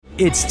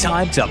It's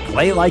time to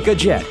play like a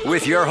Jet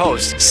with your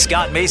host,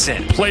 Scott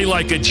Mason. Play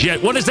like a Jet.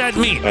 What does that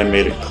mean? I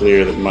made it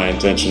clear that my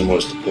intention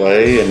was to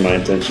play, and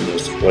my intention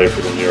was to play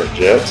for the New York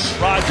Jets.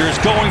 Rodgers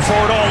going for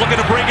it all, looking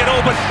to bring it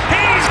open.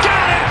 He's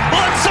got it!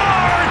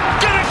 Lazard,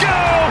 gonna go!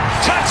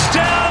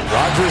 Touchdown!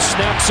 Rodgers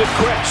snaps it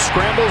quick,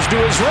 scrambles to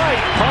his right,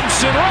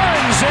 pumps and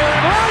runs.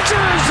 Aaron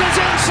Rodgers is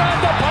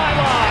inside the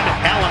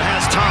pylon. Allen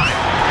has time.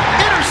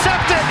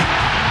 Intercepted!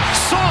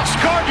 Sauce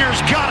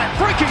Gardner's got it.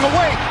 Breaking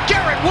away.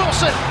 Garrett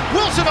Wilson.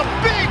 Wilson, a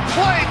big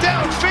play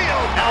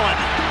downfield. Allen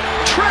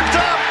tripped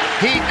up.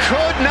 He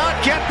could not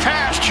get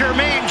past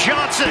Jermaine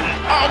Johnson.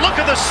 Oh, look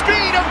at the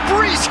speed of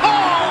Breece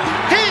Hall.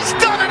 He's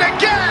done it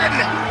again.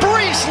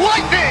 Breece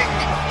Lightning.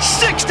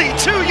 62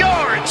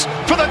 yards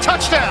for the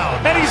touchdown.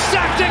 And he's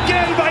sacked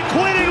again by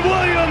Quinnen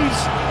Williams.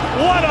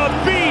 What a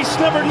beast.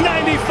 Number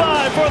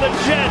 95 for the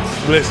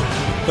Jets. Listen.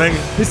 Thank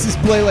you. This is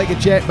Play Like a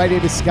Jet. My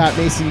name is Scott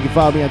Mason. You can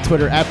follow me on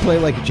Twitter at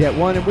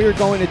PlayLikeAJet1. And we're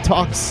going to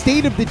talk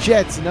State of the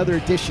Jets, another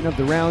edition of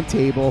the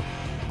Roundtable.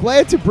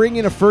 Glad to bring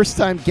in a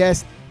first-time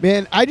guest.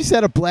 Man, I just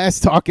had a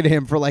blast talking to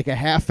him for like a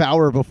half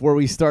hour before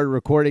we started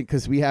recording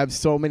because we have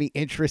so many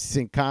interests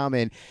in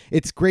common.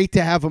 It's great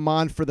to have him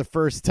on for the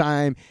first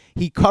time.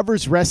 He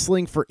covers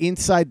wrestling for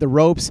Inside the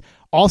Ropes,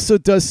 also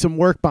does some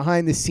work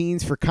behind the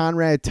scenes for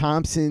Conrad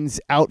Thompson's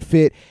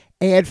outfit,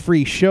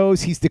 ad-free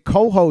shows. He's the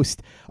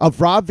co-host of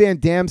Rob Van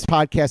Dam's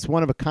podcast,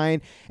 One of a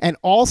Kind, and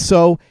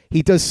also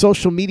he does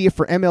social media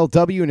for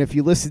MLW, and if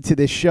you listen to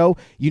this show,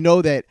 you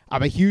know that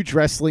I'm a huge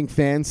wrestling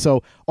fan,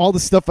 so all the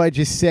stuff I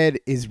just said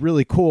is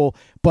really cool,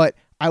 but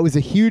I was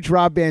a huge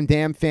Rob Van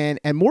Dam fan,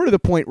 and more to the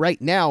point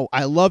right now,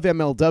 I love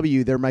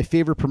MLW. They're my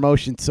favorite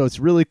promotion, so it's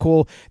really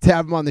cool to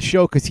have him on the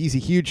show because he's a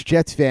huge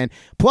Jets fan.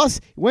 Plus,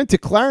 he went to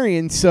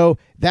Clarion, so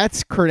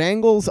that's Kurt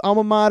Angle's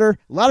alma mater.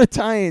 A lot of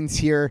tie-ins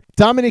here.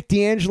 Dominic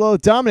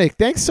DeAngelo. Dominic,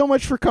 thanks so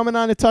much for coming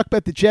on to talk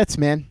about the Jets,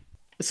 man.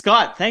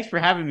 Scott, thanks for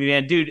having me,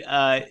 man. Dude,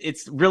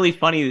 it's really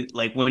funny,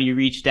 like, when you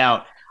reached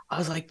out, I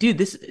was like, dude,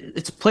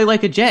 it's Play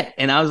Like a Jet.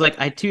 And I was like,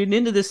 I tuned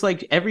into this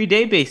like every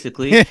day,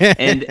 basically.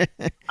 And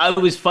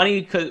it was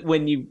funny because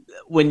when you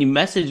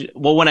message,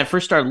 well, when I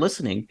first started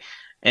listening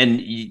and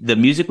the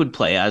music would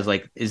play, I was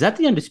like, is that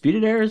the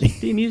Undisputed Era's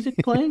theme music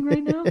playing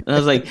right now? And I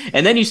was like,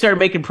 and then you started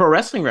making pro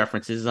wrestling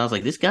references. And I was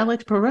like, this guy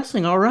likes pro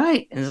wrestling. All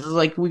right. And it was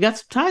like, we got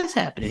some ties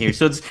happening here.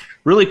 So it's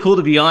really cool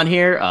to be on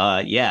here.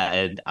 Yeah.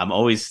 And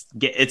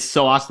it's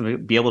so awesome to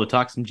be able to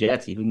talk some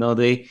Jets, even though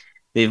they've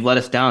let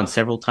us down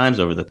several times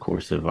over the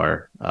course of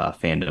our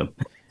fandom.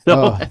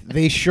 So.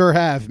 They sure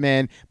have,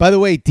 man. By the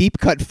way, deep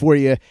cut for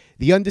you.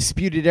 The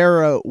Undisputed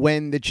Era,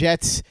 when the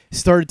Jets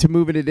started to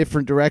move in a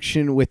different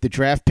direction with the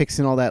draft picks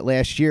and all that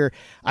last year,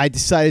 I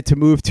decided to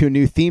move to a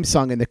new theme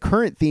song. And the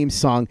current theme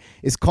song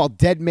is called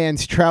Dead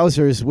Man's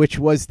Trousers, which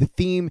was the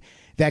theme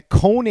that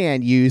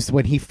Conan used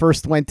when he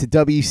first went to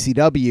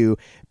WCW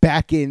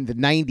back in the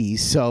 90s.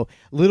 So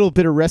a little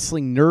bit of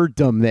wrestling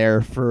nerddom there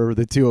for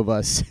the two of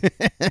us.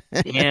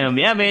 Damn,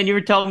 yeah, man, you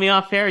were telling me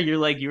off air,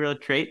 you're a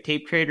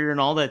tape trader and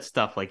all that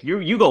stuff. Like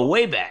you go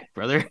way back,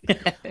 brother.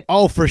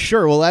 Oh, for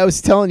sure. Well, I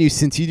was telling you,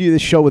 since you do the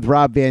show with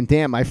Rob Van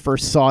Dam, I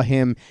first saw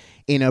him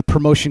in a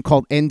promotion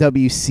called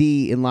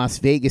NWC in Las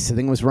Vegas. I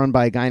think it was run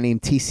by a guy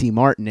named TC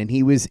Martin, and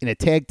he was in a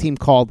tag team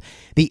called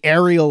the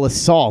Aerial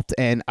Assault,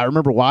 and I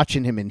remember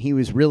watching him, and he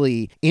was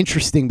really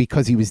interesting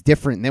because he was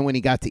different. And then when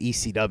he got to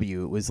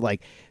ECW, it was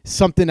like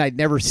something I'd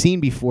never seen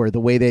before,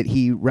 the way that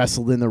he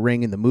wrestled in the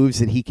ring and the moves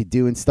that he could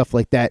do and stuff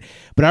like that.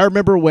 But I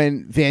remember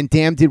when Van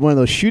Dam did one of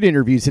those shoot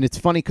interviews, and it's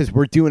funny because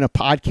we're doing a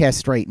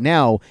podcast right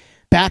now.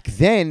 Back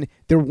then,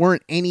 there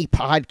weren't any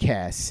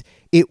podcasts.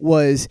 It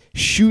was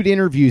shoot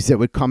interviews that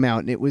would come out,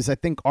 and it was, I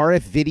think,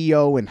 RF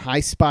Video and High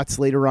Spots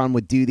later on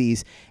would do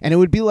these, and it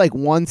would be like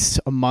once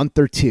a month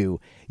or two,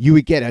 you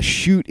would get a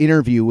shoot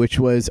interview, which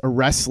was a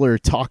wrestler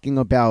talking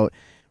about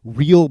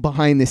real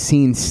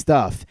behind-the-scenes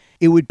stuff.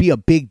 It would be a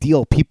big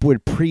deal. People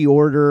would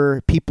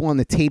pre-order. People on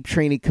the tape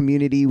training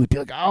community would be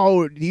like,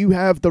 oh, do you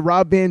have the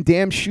Rob Van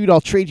Dam shoot?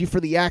 I'll trade you for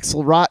the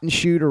Axl Rotten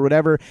shoot or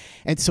whatever.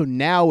 And so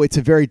now it's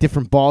a very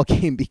different ball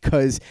game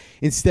because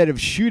instead of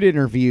shoot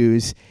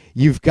interviews,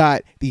 you've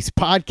got these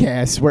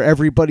podcasts where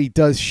everybody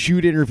does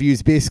shoot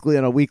interviews basically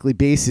on a weekly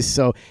basis.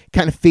 So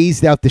kind of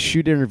phased out the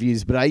shoot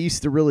interviews, but I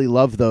used to really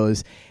love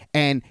those.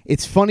 And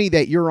it's funny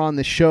that you're on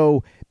the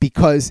show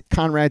because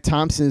Conrad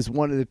Thompson is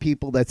one of the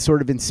people that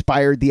sort of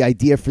inspired the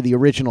idea for the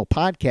original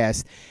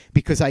podcast,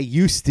 because I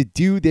used to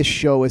do this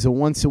show as a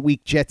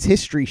once-a-week Jets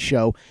history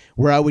show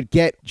where I would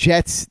get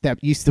Jets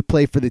that used to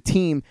play for the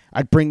team.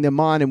 I'd bring them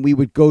on, and we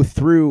would go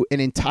through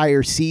an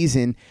entire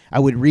season. I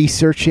would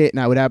research it,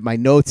 and I would have my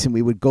notes, and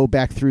we would go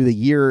back through the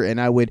year, and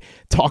I would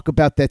talk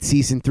about that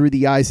season through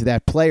the eyes of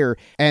that player.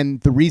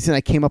 And the reason I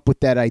came up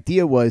with that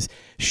idea was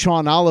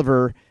Sean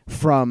Oliver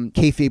from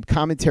Kayfabe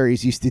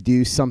Commentaries used to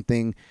do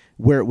something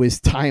where it was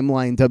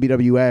Timeline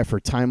WWF or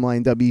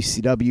Timeline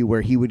WCW,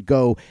 where he would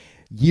go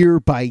year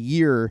by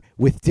year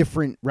with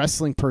different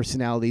wrestling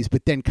personalities.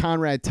 But then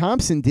Conrad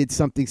Thompson did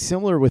something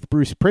similar with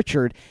Bruce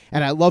Pritchard,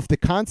 and I loved the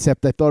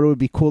concept. I thought it would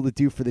be cool to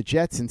do for the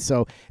Jets, and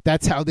so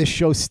that's how this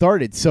show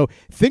started. So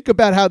think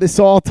about how this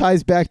all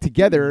ties back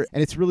together,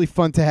 and it's really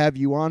fun to have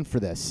you on for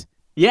this.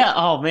 Yeah.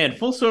 Oh man,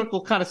 full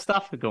circle kind of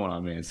stuff going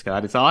on, man,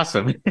 Scott. It's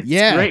awesome. It's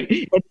Yeah.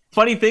 great. And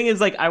funny thing is,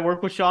 like, I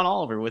work with Sean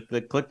Oliver with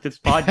the Click This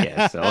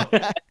podcast.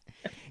 So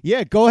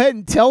Yeah, go ahead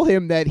and tell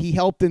him that he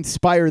helped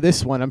inspire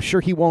this one. I'm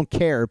sure he won't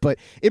care, but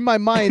in my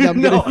mind,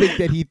 I'm going to think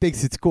that he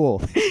thinks it's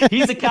cool.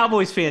 He's a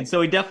Cowboys fan, so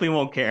he definitely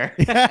won't care.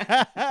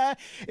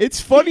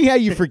 It's funny how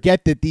you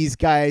forget that these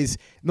guys,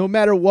 no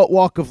matter what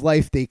walk of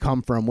life they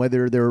come from,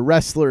 whether they're a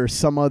wrestler or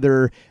some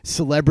other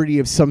celebrity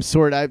of some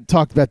sort. I've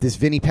talked about this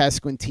Vinny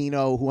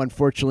Pasquantino, who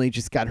unfortunately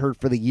just got hurt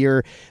for the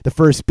year, the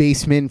first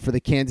baseman for the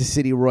Kansas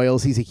City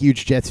Royals. He's a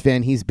huge Jets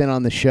fan. He's been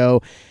on the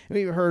show.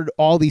 We've heard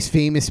all these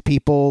famous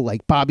people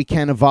like Bobby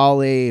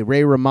Cannavale,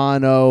 Ray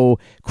Romano,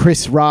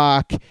 Chris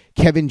Rock,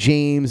 Kevin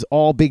James,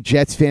 all big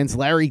Jets fans.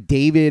 Larry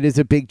David is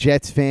a big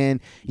Jets fan.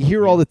 You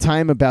hear all the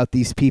time about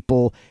these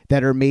people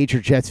that are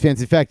major Jets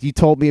fans. In fact, you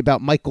told me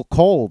about Michael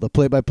Cole, the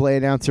play-by-play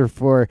announcer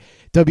for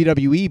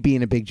WWE,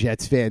 being a big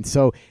Jets fan.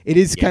 So it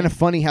is kind of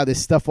funny how this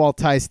stuff all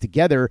ties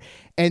together.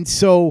 And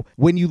so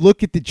when you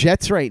look at the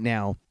Jets right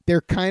now,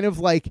 they're kind of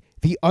like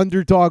the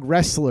underdog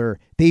wrestler.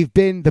 They've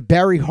been the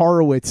Barry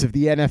Horowitz of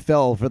the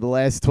NFL for the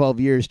last 12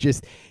 years,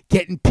 just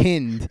getting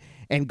pinned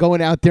and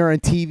going out there on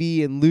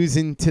TV and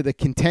losing to the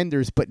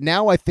contenders. But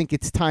now I think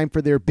it's time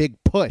for their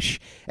big push,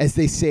 as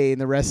they say in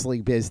the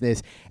wrestling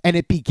business. And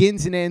it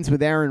begins and ends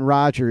with Aaron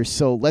Rodgers.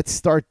 So let's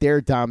start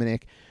there,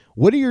 Dominic.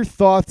 What are your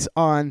thoughts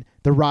on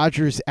the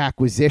Rodgers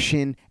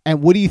acquisition,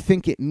 and what do you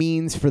think it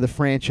means for the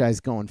franchise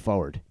going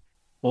forward?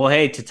 Well,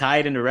 hey, to tie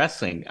it into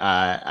wrestling,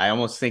 I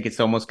almost think it's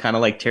almost kind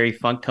of like Terry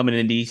Funk coming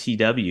into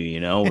ECW, you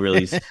know,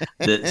 really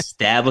the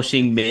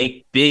establishing,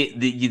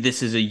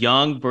 this is a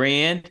young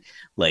brand,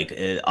 like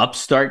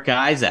upstart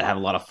guys that have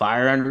a lot of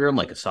fire under them,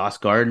 like a Sauce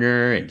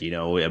Gardner and, you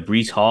know, a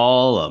Breece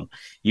Hall,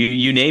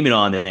 you name it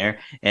on there.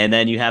 And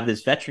then you have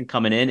this veteran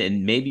coming in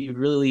and maybe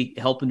really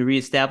helping to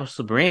reestablish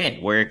the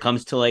brand where it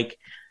comes to, like,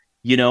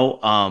 you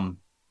know,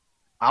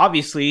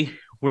 obviously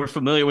we're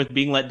familiar with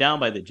being let down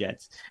by the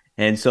Jets.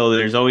 And so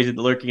there's always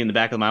lurking in the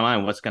back of my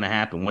mind, what's going to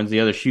happen? When's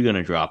the other shoe going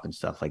to drop and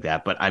stuff like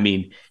that? But I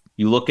mean,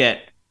 you look at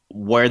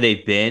where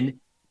they've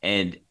been,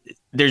 and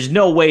there's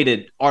no way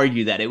to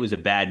argue that it was a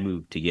bad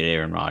move to get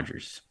Aaron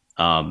Rodgers.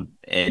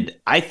 And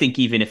I think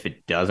even if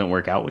it doesn't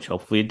work out, which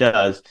hopefully it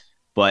does,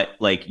 but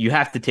like you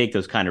have to take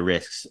those kind of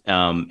risks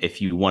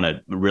if you want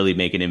to really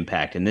make an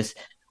impact. And this,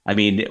 I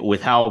mean,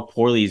 with how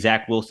poorly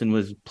Zach Wilson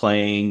was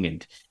playing,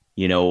 and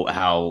you know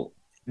how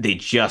they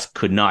just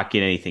could not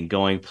get anything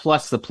going,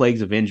 plus the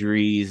plagues of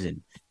injuries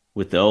and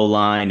with the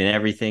O-line and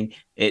everything,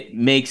 it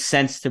makes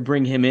sense to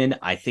bring him in.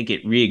 I think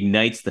it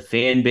reignites the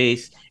fan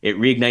base. It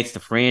reignites the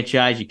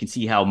franchise. You can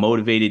see how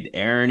motivated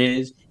Aaron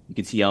is. You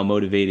can see how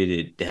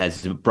motivated it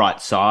has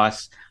brought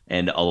Sauce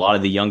and a lot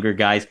of the younger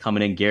guys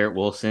coming in, Garrett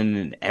Wilson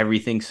and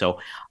everything. So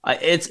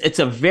it's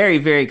a very,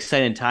 very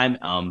exciting time.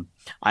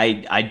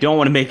 I don't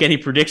want to make any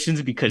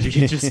predictions because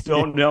you just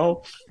don't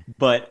know.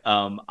 But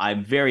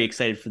I'm very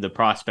excited for the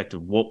prospect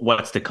of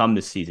what's to come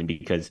this season,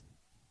 because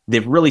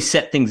they've really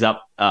set things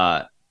up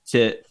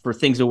for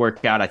things to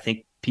work out. I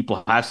think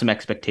people have some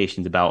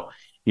expectations about,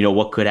 you know,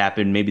 what could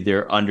happen. Maybe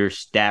they're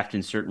understaffed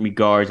in certain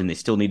regards and they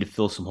still need to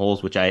fill some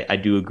holes, which I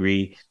do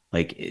agree.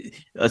 Like,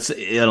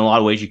 in a lot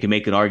of ways, you can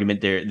make an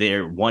argument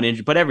they're one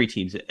injury, but every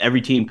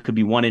team could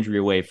be one injury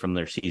away from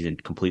their season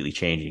completely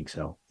changing.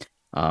 So,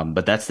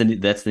 but that's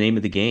the name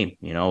of the game.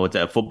 You know,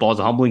 football is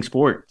a humbling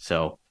sport.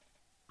 So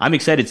I'm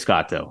excited,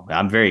 Scott, though.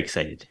 I'm very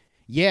excited.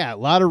 Yeah, a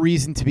lot of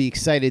reason to be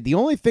excited. The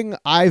only thing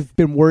I've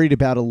been worried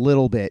about a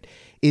little bit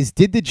is,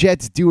 did the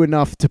Jets do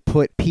enough to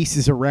put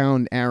pieces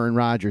around Aaron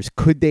Rodgers?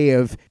 Could they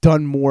have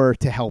done more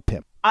to help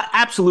him?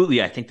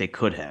 Absolutely, I think they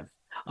could have.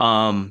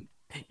 The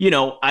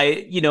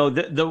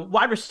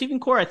wide receiving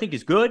core I think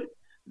is good.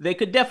 They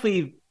could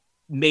definitely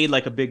made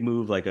like a big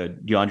move, like a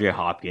DeAndre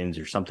Hopkins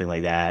or something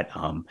like that.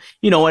 And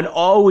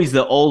always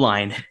the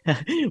O-line.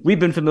 We've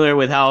been familiar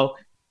with how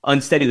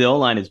unsteady the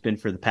O-line has been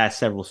for the past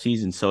several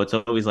seasons. So it's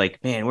always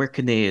like, man, where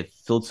could they have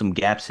filled some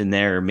gaps in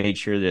there or made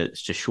sure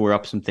to shore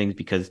up some things?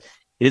 Because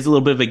it is a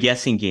little bit of a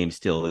guessing game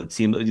still. It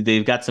seems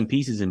they've got some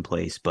pieces in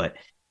place, but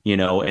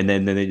and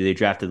then they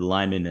drafted the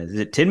lineman. Is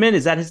it Tidman?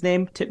 Is that his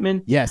name?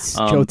 Titman? Yes,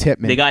 Joe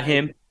Titman. They got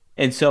him.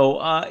 And so,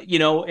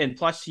 and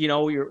plus,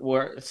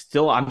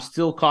 I'm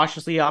still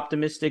cautiously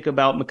optimistic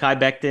about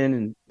Mekhi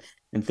Becton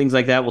and things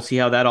like that. We'll see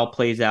how that all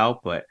plays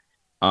out. But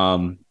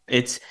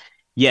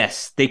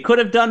yes, they could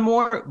have done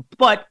more,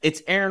 but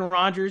it's Aaron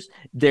Rodgers.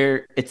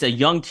 It's a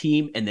young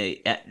team, and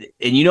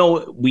we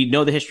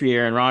know the history of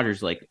Aaron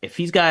Rodgers. Like if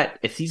he's got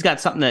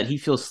something that he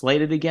feels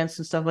slighted against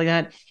and stuff like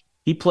that,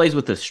 he plays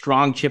with a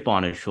strong chip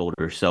on his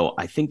shoulder. So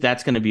I think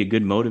that's going to be a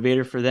good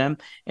motivator for them.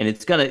 And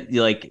it's going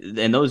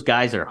to and those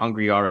guys are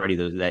hungry already,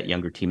 that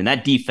younger team. And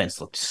that defense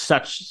looked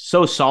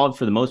so solid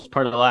for the most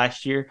part of the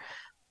last year.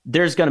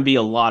 there's going to be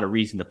a lot of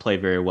reason to play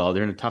very well.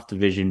 They're in a tough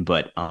division,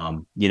 but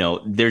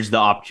there's the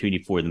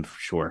opportunity for them for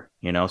sure.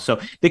 So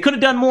they could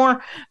have done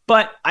more,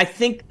 but I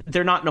think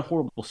they're not in a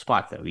horrible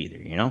spot though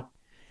either.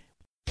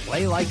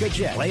 Play like a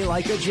Jet. Play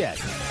like a Jet.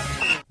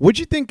 What'd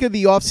you think of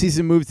the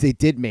offseason moves they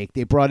did make?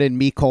 They brought in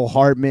Mecole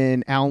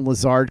Hardman, Alan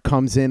Lazard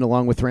comes in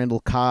along with Randall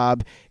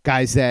Cobb,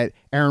 guys that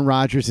Aaron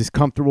Rodgers is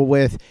comfortable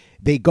with.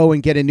 They go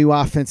and get a new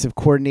offensive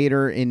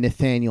coordinator in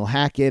Nathaniel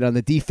Hackett. On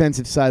the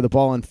defensive side of the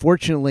ball,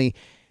 unfortunately,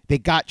 they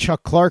got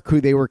Chuck Clark,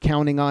 who they were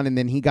counting on, and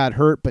then he got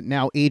hurt, but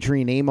now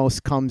Adrian Amos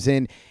comes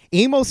in.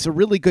 Amos, a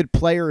really good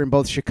player in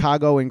both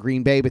Chicago and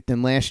Green Bay, but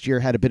then last year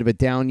had a bit of a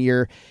down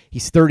year.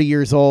 He's 30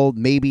 years old.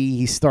 Maybe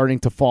he's starting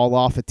to fall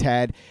off a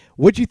tad.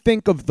 What'd you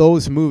think of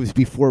those moves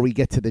before we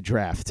get to the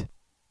draft?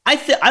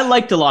 I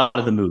liked a lot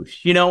of the moves,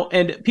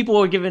 and people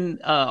were giving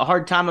a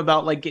hard time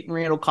about like getting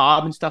Randall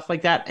Cobb and stuff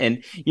like that.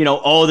 And,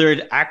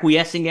 they're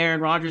acquiescing Aaron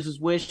Rodgers'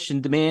 wish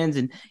and demands.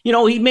 And,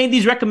 he made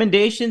these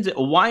recommendations.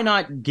 Why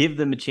not give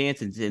them a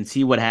chance and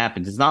see what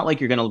happens? It's not like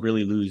you're going to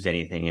really lose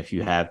anything if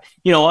you have,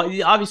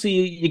 obviously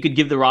you could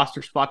give the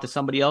roster spot to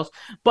somebody else,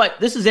 but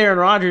this is Aaron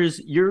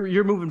Rodgers.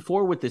 You're moving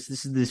forward with this.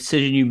 This is the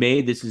decision you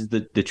made. This is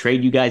the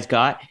trade you guys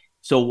got.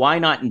 So why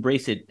not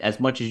embrace it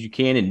as much as you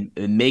can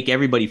and make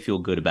everybody feel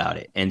good about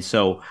it? And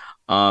so,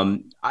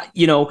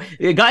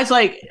 guys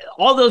like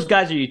all those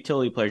guys are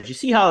utility players. You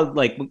see how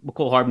like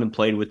Mecole Hardman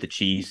played with the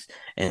Chiefs,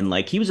 and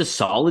like he was a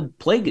solid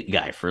play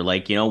guy for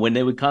when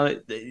they would come,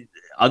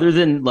 other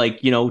than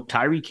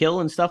Tyreek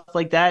Hill and stuff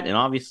like that, and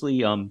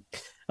obviously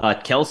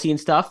Kelsey and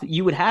stuff.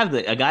 You would have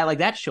a guy like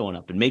that showing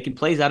up and making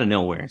plays out of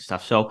nowhere and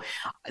stuff. So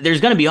there's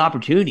going to be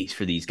opportunities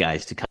for these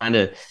guys to kind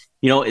of.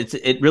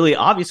 It really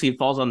obviously it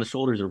falls on the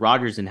shoulders of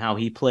Rodgers and how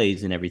he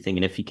plays and everything.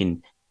 And if he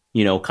can,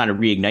 kind of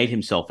reignite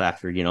himself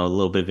after, a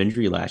little bit of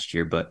injury last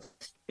year, but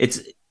it's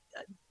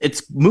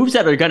moves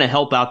that are going to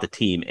help out the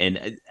team.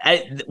 And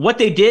what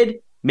they did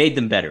made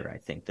them better, I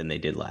think, than they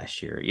did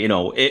last year.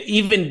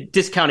 Even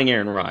discounting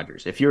Aaron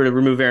Rodgers, if you were to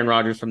remove Aaron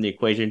Rodgers from the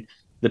equation,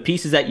 the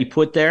pieces that you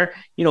put there,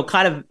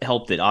 kind of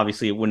helped it.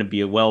 Obviously it wouldn't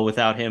be well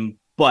without him,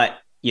 but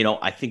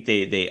I think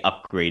they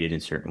upgraded in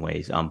certain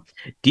ways.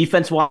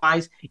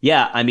 Defense-wise,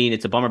 yeah, I mean,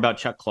 it's a bummer about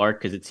Chuck Clark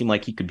because it seemed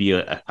like he could be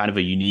a kind of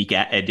a unique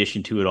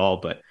addition to it all.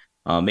 But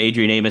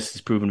Adrian Amos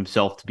has proven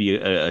himself to be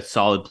a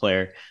solid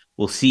player.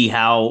 We'll see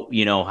how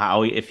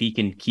if he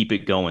can keep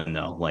it going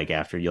though, like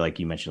after like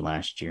you mentioned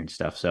last year and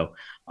stuff. So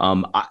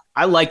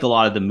I like a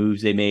lot of the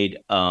moves they made.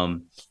 If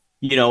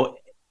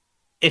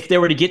they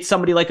were to get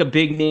somebody like a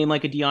big name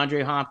like a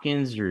DeAndre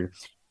Hopkins or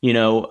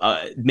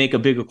make a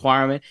big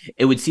requirement,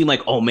 it would seem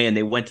like, oh man,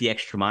 they went the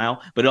extra mile,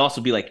 but it'd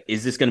also be like,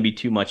 is this going to be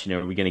too much?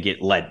 Are we going to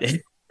get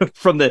led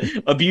from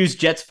the abused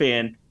Jets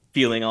fan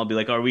feeling? I'll be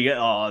like,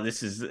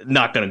 this is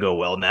not going to go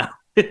well now.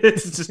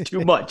 It's just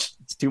too much.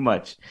 It's too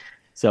much.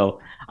 So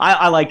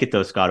I like it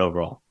though, Scott,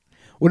 overall.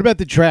 What about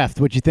the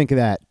draft? What'd you think of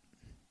that?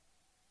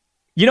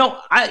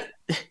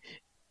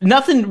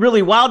 Nothing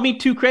really wowed me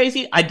too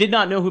crazy. I did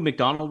not know who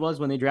McDonald was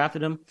when they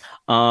drafted him.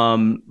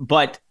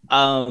 But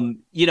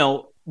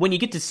when you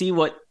get to see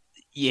what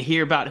you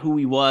hear about who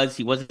he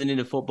wasn't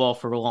into football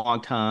for a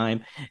long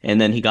time, and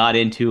then he got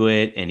into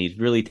it, and he's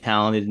really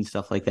talented and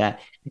stuff like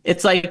that.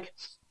 It's like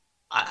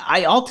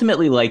I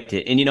ultimately liked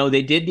it, and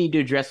they did need to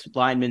address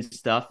lineman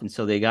stuff, and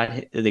so they got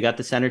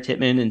the center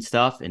Tittman and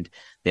stuff, and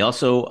they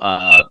also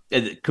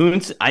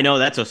Kuntz. I know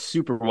that's a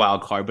super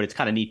wild card, but it's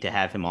kind of neat to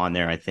have him on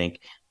there, I think.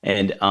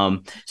 And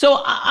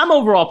so I'm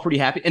overall pretty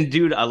happy. And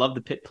dude, I love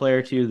the Pitt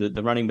player too,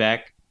 the running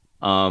back.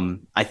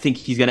 I think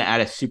he's going to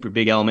add a super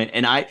big element.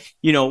 And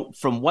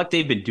from what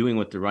they've been doing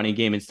with the running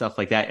game and stuff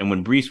like that, and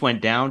when Brees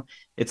went down,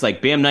 it's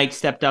like Bam Knight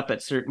stepped up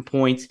at certain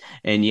points,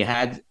 and you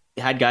had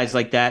guys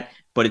like that.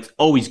 But it's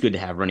always good to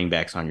have running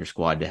backs on your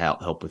squad to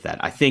help with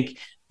that. I think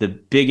the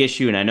big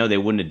issue, and I know they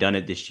wouldn't have done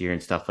it this year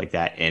and stuff like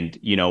that, and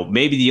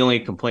maybe the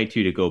only complaint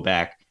to go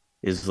back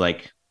is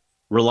like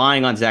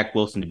relying on Zach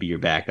Wilson to be your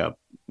backup.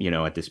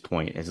 At this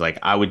point, it's like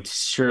I would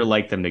sure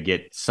like them to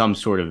get some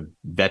sort of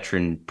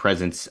veteran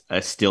presence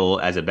still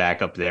as a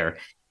backup there.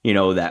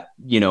 Not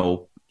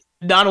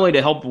only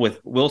to help with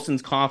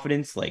Wilson's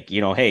confidence, like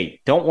hey,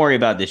 don't worry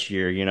about this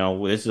year.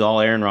 This is all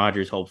Aaron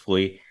Rodgers,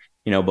 hopefully.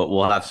 But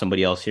we'll have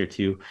somebody else here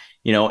too.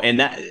 And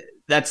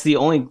that's the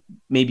only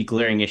maybe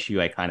glaring issue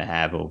I kind of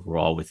have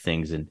overall with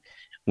things. And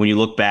when you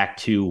look back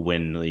to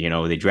when,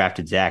 they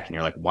drafted Zach and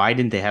you're like, why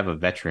didn't they have a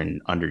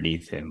veteran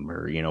underneath him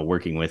or,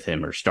 working with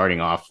him or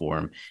starting off for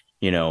him,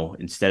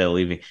 instead of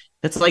leaving?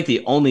 That's like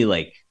the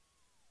only,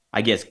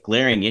 I guess,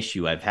 glaring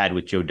issue I've had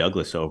with Joe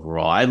Douglas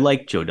overall. I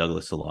like Joe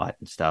Douglas a lot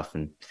and stuff.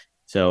 And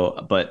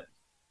so, but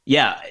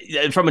yeah,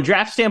 from a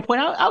draft standpoint,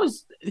 I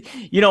was,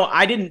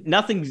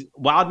 nothing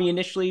wowed me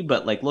initially,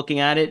 but looking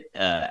at it,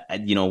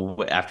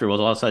 after it was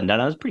all of a sudden done,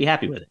 I was pretty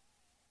happy with it.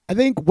 I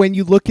think when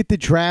you look at the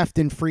draft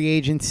and free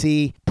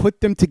agency,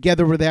 put them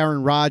together with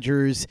Aaron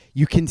Rodgers,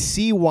 you can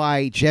see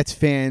why Jets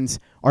fans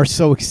are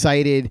so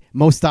excited,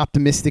 most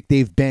optimistic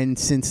they've been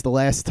since the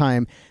last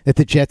time that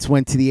the Jets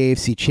went to the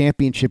AFC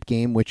Championship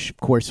game, which, of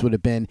course, would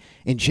have been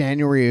in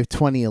January of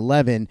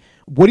 2011.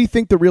 What do you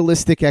think the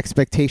realistic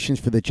expectations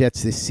for the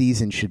Jets this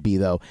season should be,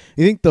 though?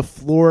 You think the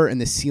floor and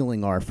the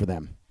ceiling are for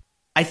them?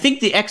 I think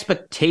the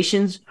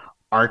expectations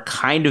are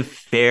kind of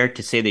fair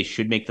to say they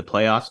should make the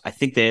playoffs. I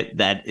think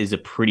that is a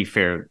pretty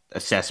fair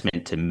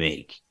assessment to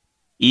make,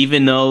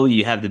 even though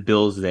you have the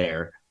Bills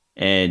there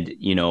and,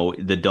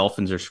 the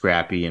Dolphins are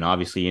scrappy, and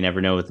obviously you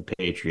never know with the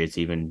Patriots,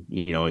 even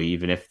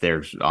if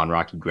they're on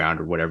rocky ground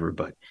or whatever.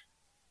 But,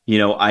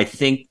 I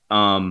think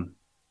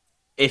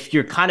if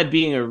you're kind of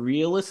being a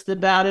realist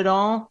about it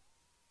all,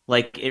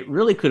 like it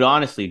really could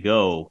honestly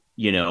go,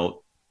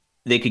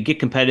 they could get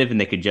competitive and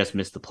they could just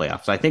miss the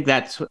playoffs. So I think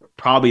that's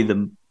probably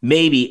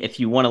maybe if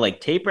you want to like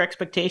taper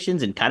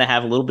expectations and kind of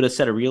have a little bit of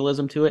set of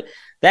realism to it,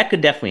 that could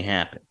definitely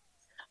happen.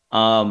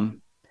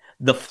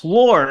 The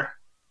floor,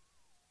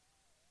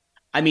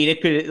 I mean,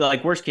 it could,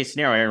 like worst case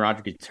scenario, Aaron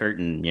Rodgers gets hurt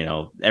and,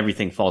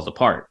 everything falls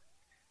apart.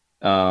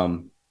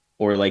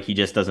 Or like he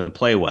just doesn't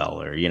play well,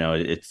 or,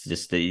 it's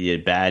just a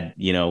bad,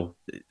 the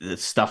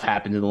stuff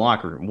happens in the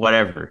locker room,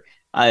 whatever.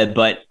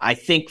 But I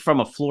think from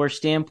a floor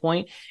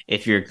standpoint,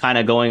 if you're kind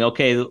of going,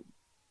 okay, the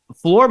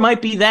floor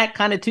might be that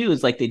kind of too.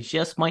 It's like they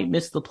just might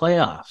miss the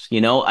playoffs.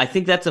 I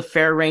think that's a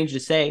fair range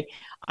to say.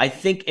 I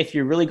think if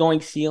you're really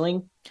going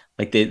ceiling,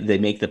 like they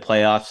make the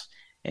playoffs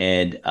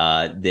and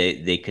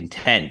they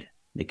contend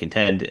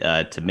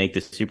to make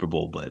the Super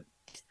Bowl. But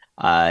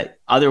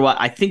otherwise,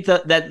 I think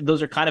that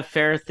those are kind of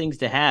fair things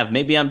to have.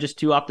 Maybe I'm just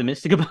too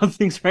optimistic about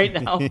things right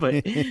now,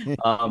 but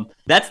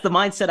that's the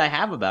mindset I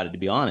have about it, to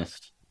be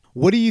honest.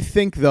 What do you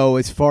think, though,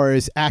 as far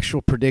as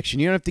actual prediction?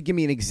 You don't have to give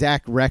me an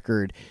exact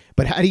record,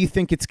 but how do you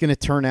think it's going to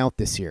turn out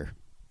this year?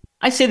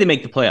 I say they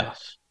make the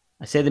playoffs.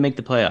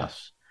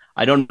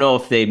 I don't know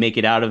if they make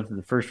it out of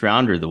the first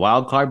round or the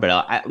wild card, but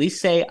I'll at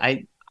least say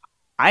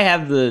I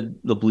have the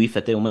belief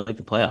that they will make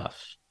the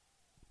playoffs.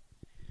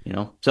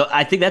 So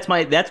I think that's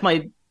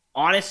my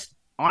honest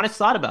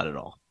thought about it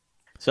all.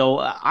 So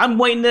I'm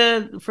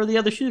waiting for the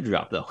other shoe to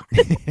drop, though.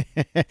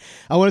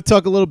 I want to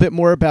talk a little bit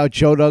more about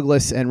Joe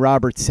Douglas and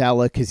Robert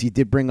Saleh, because you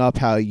did bring up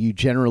how you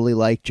generally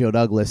like Joe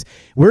Douglas.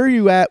 Where are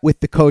you at with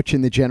the coach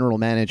and the general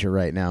manager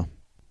right now?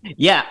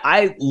 Yeah,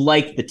 I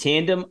like the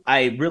tandem.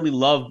 I really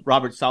love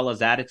Robert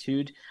Saleh's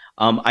attitude.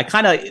 I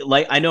kind of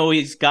I know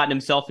he's gotten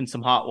himself in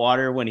some hot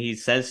water when he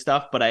says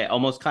stuff, but I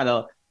almost kind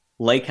of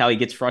like how he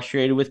gets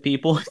frustrated with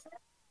people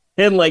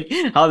and like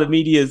how the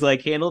media is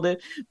like handled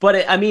it. But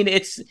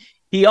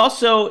he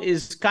also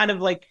is kind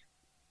of like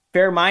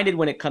fair-minded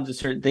when it comes to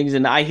certain things.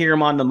 And I hear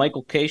him on the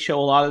Michael Kay show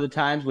a lot of the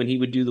times when he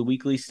would do the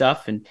weekly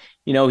stuff. And,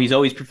 he's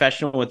always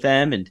professional with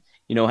them and,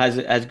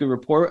 has good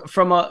rapport.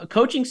 From a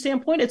coaching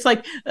standpoint, it's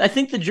like, I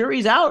think the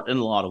jury's out in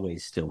a lot of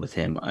ways still with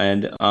him.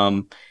 And,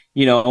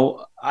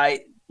 I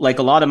like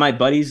a lot of my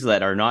buddies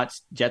that are not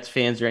Jets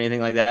fans or anything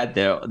like that.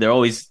 They're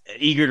always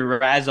eager to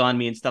razz on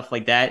me and stuff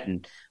like that.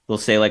 And they'll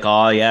say like,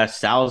 oh yeah,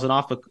 Sal's an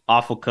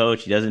awful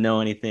coach. He doesn't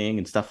know anything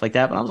and stuff like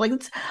that. But I was like,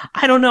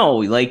 I don't know.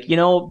 Like,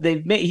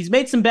 he's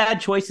made some bad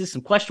choices,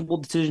 some questionable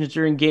decisions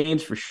during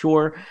games for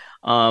sure.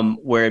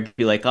 Where it'd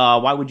be like, oh,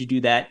 why would you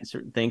do that? And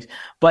certain things.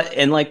 But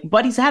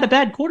he's had a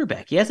bad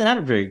quarterback. He hasn't had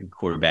a very good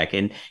quarterback.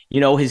 And,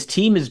 his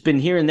team has been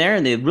here and there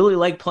and they really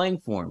like playing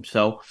for him.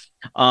 So,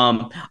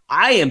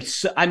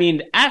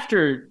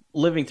 after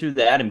living through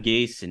the Adam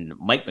Gase and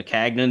Mike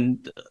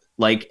McCagnon,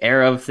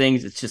 era of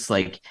things, it's just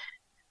like,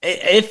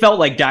 it felt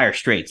like dire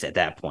straits at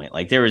that point.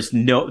 Like there was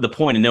the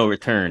point of no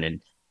return.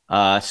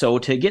 And so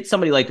to get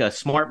somebody like a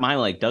smart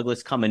mind like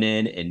Douglas coming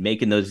in and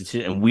making those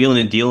decisions and wheeling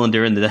and dealing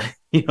during the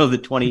the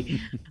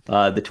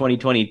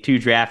 2022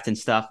 draft and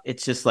stuff,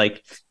 it's just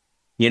like,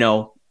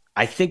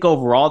 I think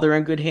overall they're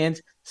in good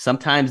hands.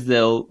 Sometimes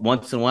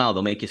once in a while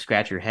they'll make you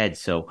scratch your head.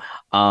 So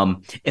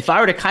if I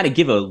were to kind of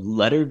give a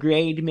letter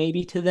grade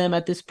maybe to them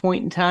at this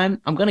point in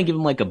time, I'm going to give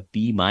them like a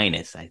B-,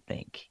 I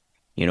think,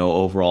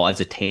 overall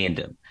as a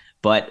tandem.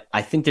 But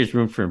I think there's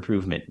room for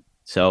improvement.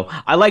 So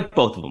I like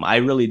both of them. I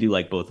really do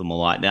like both of them a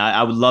lot. Now,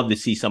 I would love to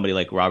see somebody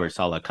like Robert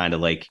Saleh kind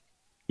of like,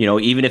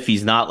 even if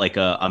he's not like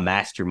a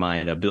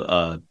mastermind, a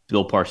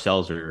Bill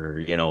Parcells or,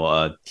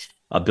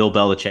 a Bill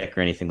Belichick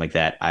or anything like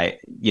that.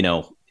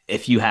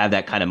 If you have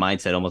that kind of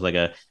mindset, almost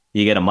like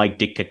you get a Mike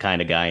Ditka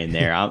kind of guy in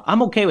there,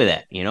 I'm okay with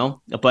that,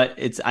 But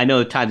I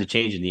know times have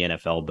changed in the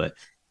NFL, but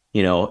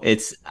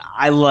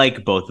I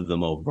like both of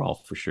them overall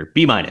for sure.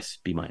 B-.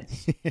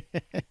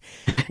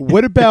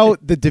 What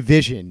about the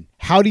division?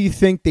 How do you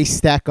think they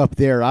stack up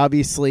there?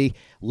 Obviously,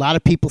 a lot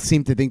of people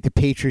seem to think the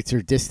Patriots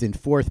are distant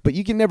fourth, but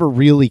you can never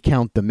really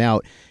count them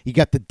out. You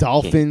got the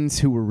Dolphins,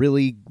 who were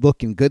really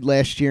looking good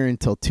last year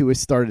until Tua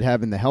started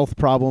having the health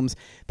problems.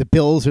 The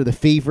Bills are the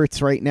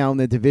favorites right now in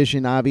the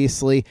division,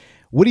 obviously.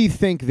 What do you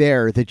think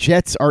there? The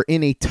Jets are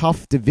in a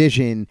tough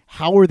division.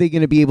 How are they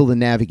going to be able to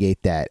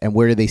navigate that, and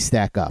where do they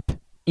stack up?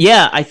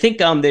 Yeah, I think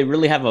they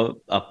really have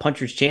a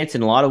puncher's chance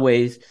in a lot of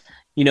ways.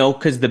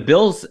 because the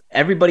Bills,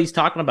 everybody's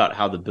talking about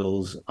how the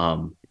Bills,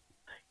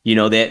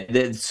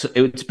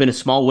 it's been a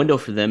small window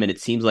for them, and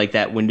it seems like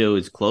that window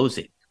is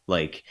closing,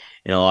 like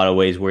in a lot of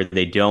ways where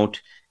they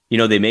don't,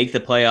 they make the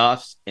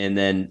playoffs and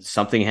then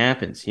something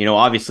happens.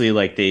 Obviously,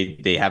 like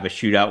they have a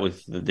shootout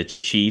with the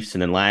Chiefs,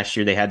 and then last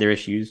year they had their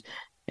issues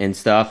and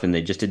stuff, and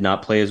they just did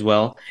not play as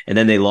well. And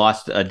then they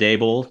lost a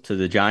Dable to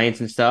the Giants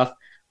and stuff.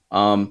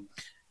 So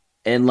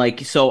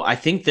I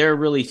think they're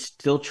really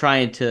still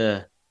trying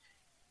to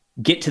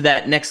get to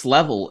that next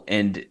level,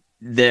 and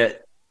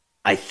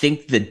I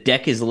think the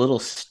deck is a little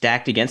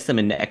stacked against them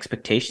in the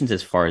expectations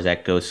as far as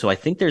that goes. So I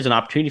think there's an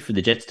opportunity for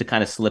the Jets to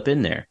kind of slip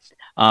in there.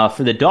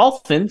 For the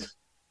Dolphins,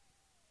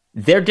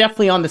 they're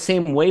definitely on the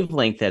same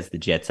wavelength as the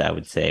Jets, I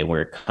would say,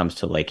 where it comes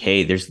to like,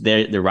 hey,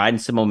 they're riding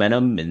some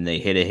momentum and they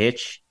hit a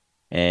hitch.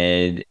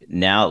 And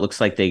now it looks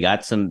like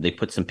they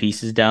put some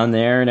pieces down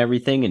there and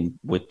everything. And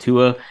with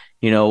Tua,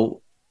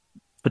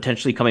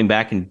 potentially coming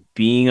back and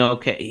being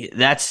okay.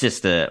 That's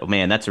just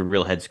that's a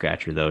real head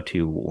scratcher though,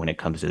 too, when it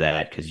comes to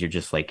that, because you're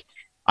just like,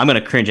 I'm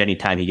going to cringe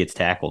anytime he gets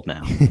tackled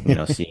now,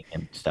 seeing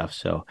him and stuff.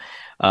 So,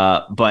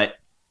 but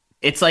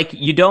it's like,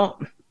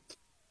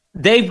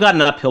 they've got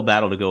an uphill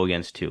battle to go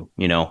against too.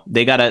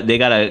 They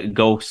gotta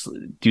go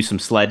do some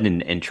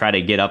sledding and try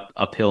to get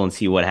uphill and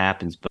see what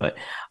happens. But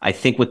I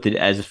think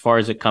as far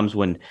as it comes,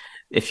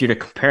 if you're to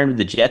compare him to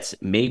the Jets,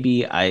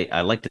 maybe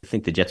I like to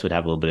think the Jets would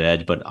have a little bit of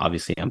edge, but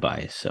obviously I'm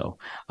biased. So,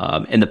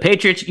 and the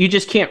Patriots, you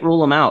just can't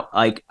rule them out.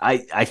 Like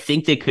I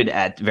think they could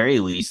at very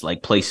least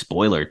like play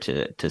spoiler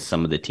to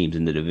some of the teams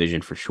in the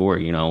division for sure.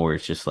 Where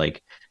it's just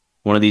like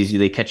one of these,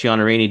 they catch you on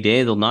a rainy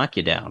day, they'll knock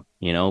you down.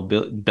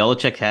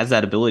 Belichick has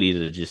that ability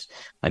to just.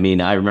 I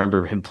mean, I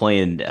remember him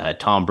playing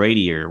Tom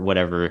Brady or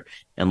whatever,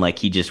 and like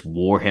he just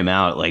wore him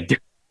out, like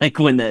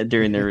during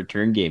their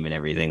return game and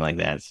everything like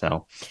that.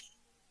 So.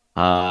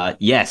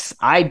 Yes,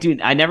 I do.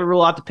 I never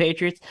rule out the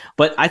Patriots,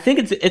 but I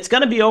think it's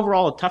going to be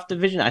overall a tough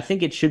division. I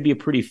think it should be a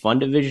pretty fun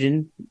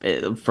division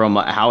from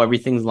how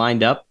everything's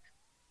lined up.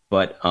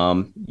 But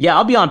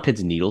I'll be on pins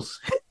and needles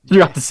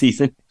throughout the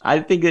season. I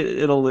think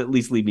it'll at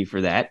least leave me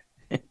for that.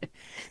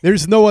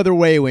 There's no other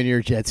way when you're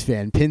a Jets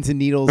fan. Pins and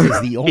needles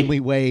is the only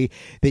way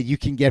that you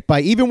can get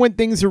by. Even when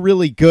things are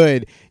really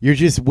good, you're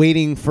just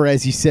waiting for,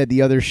 as you said,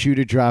 the other shoe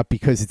to drop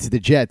because it's the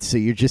Jets. So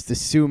you're just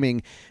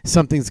assuming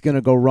something's going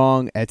to go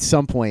wrong at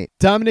some point.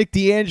 Dominic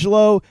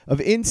DeAngelo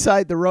of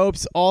Inside the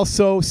Ropes,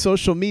 also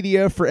social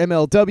media for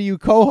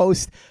MLW,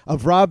 co-host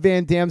of Rob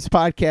Van Dam's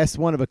podcast,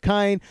 One of a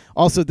Kind.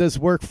 Also does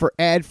work for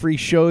ad-free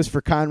shows for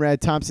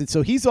Conrad Thompson.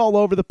 So he's all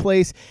over the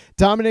place.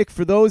 Dominic,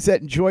 for those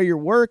that enjoy your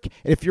work,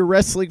 and if you're a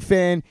wrestling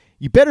fan,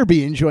 you better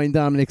be enjoying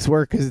Dominic's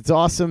work because it's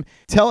awesome.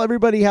 Tell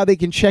everybody how they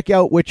can check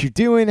out what you're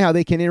doing, how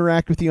they can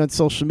interact with you on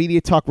social media,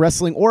 talk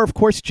wrestling, or, of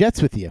course,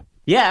 Jets with you.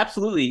 Yeah,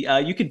 absolutely.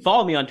 You can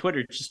follow me on Twitter.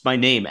 It's just my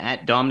name,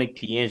 at Dominic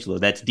DeAngelo.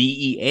 That's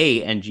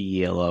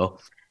DeAngelo.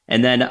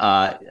 And then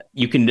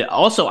you can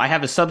also, I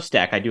have a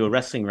Substack. I do a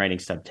wrestling writing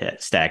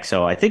Substack.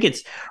 So I think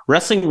it's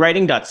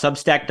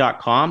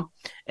wrestlingwriting.substack.com.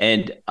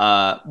 And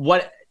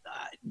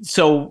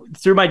so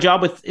through my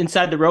job with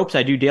Inside the Ropes,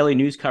 I do daily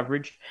news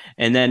coverage,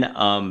 and then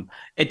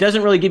it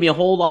doesn't really give me a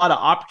whole lot of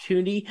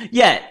opportunity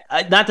yet.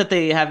 Not that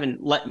they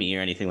haven't let me or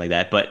anything like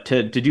that, but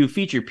to do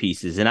feature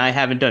pieces, and I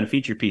haven't done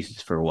feature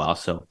pieces for a while.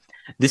 So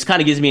this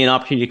kind of gives me an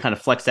opportunity to kind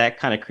of flex that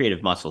kind of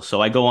creative muscle.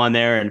 So I go on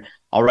there and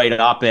I'll write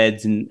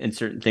op-eds and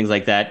certain things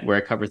like that where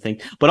I cover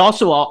things, but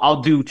also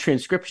I'll do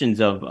transcriptions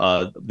of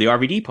the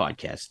RVD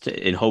podcast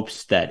in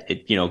hopes that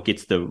it,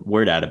 gets the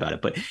word out about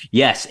it. But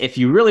yes, if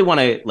you really want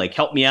to like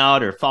help me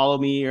out or follow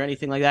me or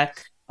anything like that,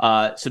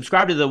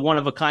 subscribe to the One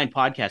of a Kind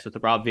podcast with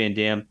Rob Van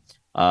Dam.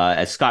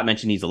 As Scott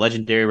mentioned, he's a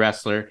legendary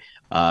wrestler,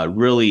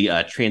 really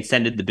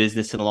transcended the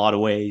business in a lot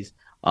of ways.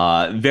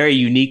 Very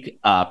unique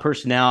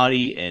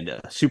personality and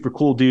a super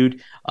cool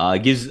dude.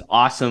 Gives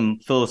awesome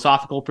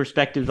philosophical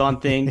perspectives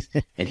on things,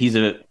 and he's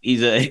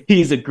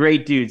a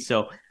great dude.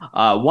 So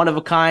One of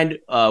a Kind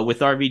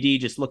with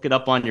RVD. Just look it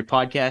up on your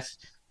podcast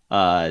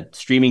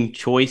streaming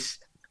choice.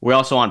 We're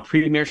also on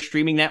Premier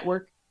Streaming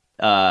Network.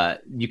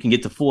 You can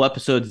get the full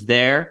episodes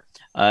there.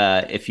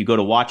 If you go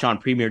to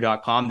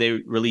watchonpremier.com, they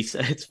release.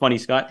 It's funny,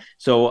 Scott.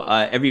 So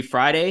every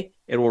Friday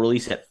it will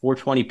release at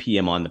 4:20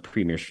 p.m. on the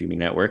Premier Streaming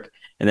Network.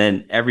 And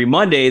then every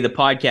Monday, the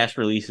podcast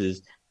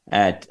releases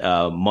at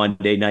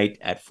Monday night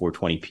at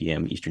 4:20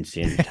 p.m. Eastern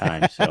Standard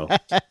Time. So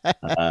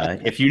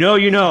if you know,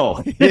 you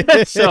know.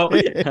 So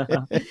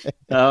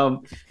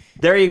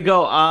there you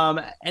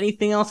go.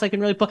 Anything else I can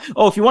really put?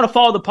 Oh, if you want to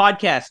follow the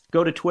podcast,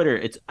 go to Twitter.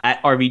 It's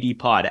at RVD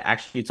Pod.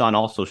 Actually, it's on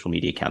all social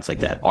media accounts like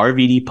that,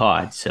 RVD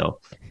Pod. So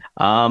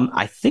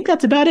I think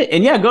that's about it.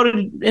 And yeah, go to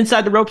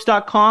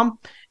InsideTheRopes.com.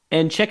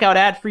 And check out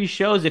ad-free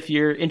shows if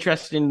you're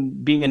interested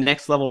in being a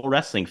next-level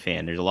wrestling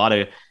fan. There's a lot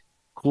of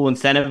cool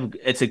incentive.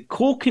 It's a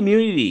cool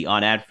community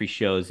on ad-free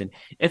shows. And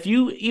if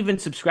you even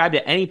subscribe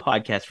to any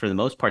podcast for the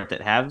most part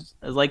that has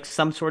like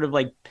some sort of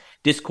like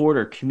Discord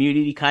or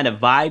community kind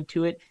of vibe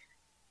to it,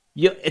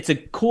 it's a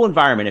cool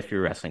environment if you're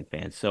a wrestling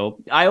fan.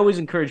 So I always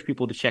encourage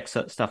people to check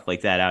stuff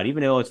like that out,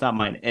 even though it's not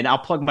mine. And I'll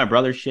plug my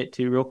brother's shit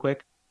too real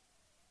quick.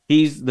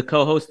 He's the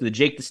co-host of the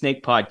Jake the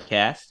Snake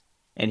podcast,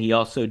 and he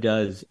also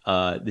does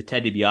the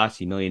Ted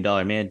DiBiase $1 Million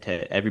Man.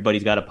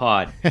 Everybody's Got a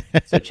Pod.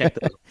 So check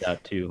those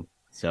out too.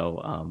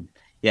 So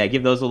yeah,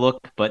 give those a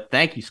look. But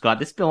thank you, Scott.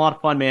 This has been a lot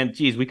of fun, man.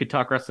 Jeez, we could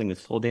talk wrestling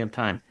this whole damn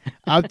time.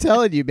 I'm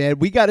telling you, man,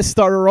 we got to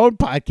start our own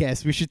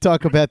podcast. We should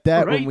talk about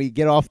that when we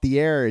get off the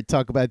air and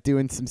talk about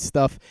doing some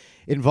stuff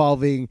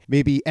involving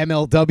maybe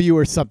MLW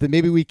or something.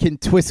 Maybe we can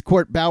twist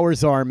Court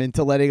Bauer's arm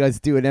into letting us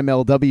do an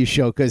MLW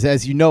show because,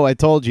 as you know, I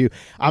told you,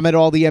 I'm at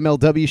all the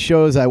MLW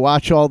shows. I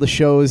watch all the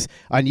shows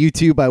on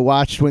YouTube. I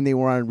watched when they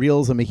were on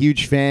Reels. I'm a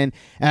huge fan.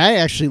 And I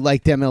actually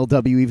liked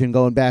MLW even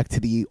going back to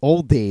the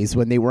old days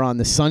when they were on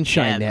the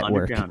Sunshine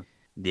Network.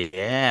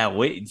 Yeah,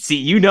 wait. See,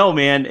 you know,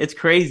 man, it's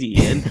crazy.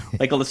 And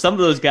like some of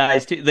those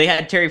guys, too, they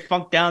had Terry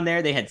Funk down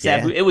there. They had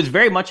Sabu. Yeah. It was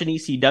very much an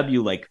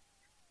ECW, like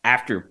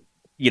after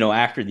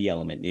the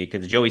Element,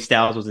 because Joey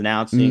Styles was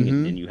announcing,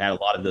 and you had a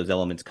lot of those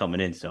elements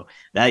coming in. So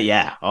that,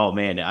 yeah, oh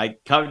man,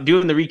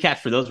 doing the recaps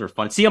for those were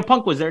fun. CM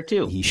Punk was there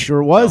too. He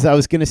sure was. I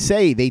was gonna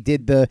say they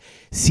did the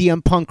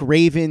CM Punk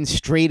Raven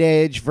Straight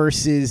Edge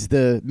versus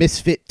the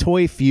Misfit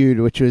Toy feud,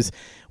 which was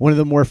one of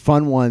the more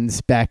fun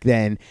ones back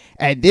then.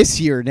 And this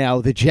year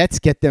now, the Jets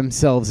get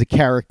themselves a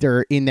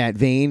character in that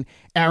vein,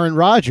 Aaron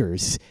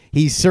Rodgers.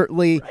 He's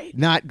certainly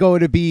not going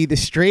to be the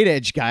straight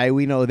edge guy.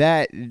 We know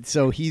that.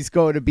 So he's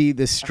going to be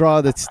the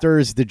straw that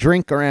stirs the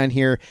drink around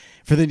here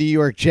for the New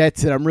York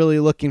Jets, and I'm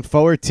really looking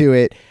forward to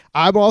it.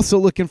 I'm also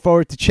looking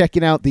forward to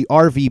checking out the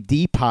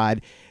RVD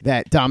pod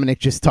that Dominic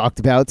just talked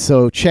about.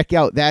 So check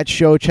out that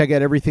show. Check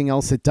out everything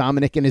else that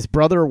Dominic and his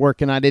brother are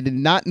working on. I did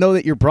not know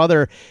that your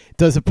brother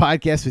does a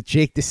podcast with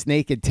Jake the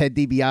Snake and Ted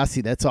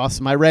DiBiase. That's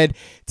awesome. I read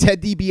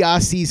Ted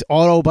DiBiase's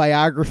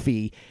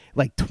autobiography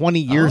like 20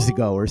 years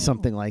ago or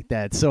something like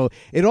that. So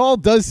it all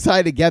does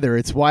tie together.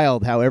 It's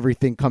wild how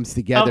everything comes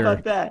together. How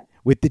about that?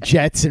 With the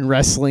Jets and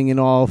wrestling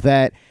and all of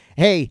that.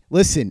 Hey,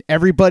 listen,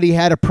 everybody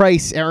had a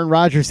price. Aaron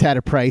Rodgers had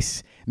a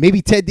price.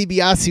 Maybe Ted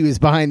DiBiase was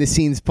behind the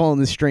scenes pulling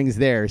the strings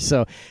there.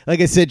 So,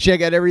 like I said,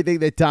 check out everything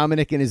that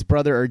Dominic and his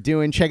brother are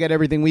doing. Check out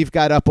everything we've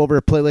got up over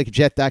at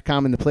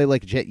PlayLikeAJet.com and the Play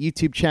Like a Jet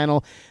YouTube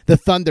channel. The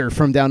Thunder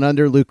from Down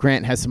Under, Luke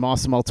Grant, has some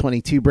awesome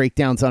All-22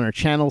 breakdowns on our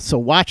channel, so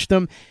watch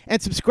them. And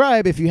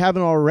subscribe if you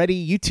haven't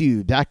already,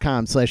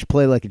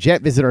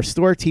 YouTube.com/PlayLikeAJet. Visit our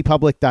store,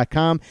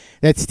 TeePublic.com.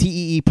 That's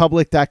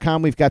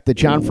TeePublic.com. We've got the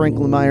John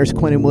Franklin Myers,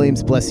 Quentin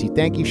Williams, Bless You,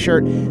 Thank You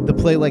shirt, the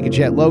Play Like a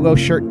Jet logo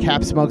shirt,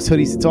 caps, mugs,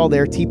 hoodies. It's all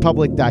there,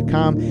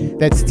 TeePublic.com.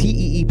 That's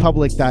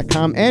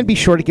TeePublic.com. And be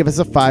sure to give us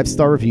a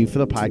 5-star review for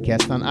the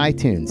podcast on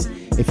iTunes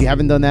if you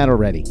haven't done that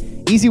already.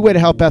 Easy way to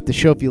help out the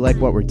show if you like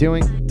what we're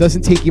doing.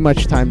 Doesn't take you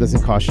much time,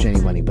 doesn't cost you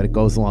any money, but it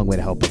goes a long way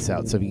to help us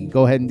out. So if you can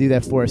go ahead and do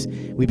that for us,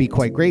 we'd be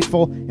quite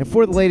grateful. And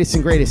for the latest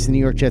and greatest in New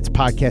York Jets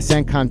podcasts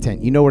and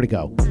content, you know where to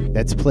go.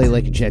 That's Play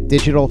Like a Jet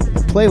Digital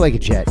and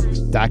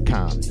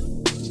PlayLikeAJet.com.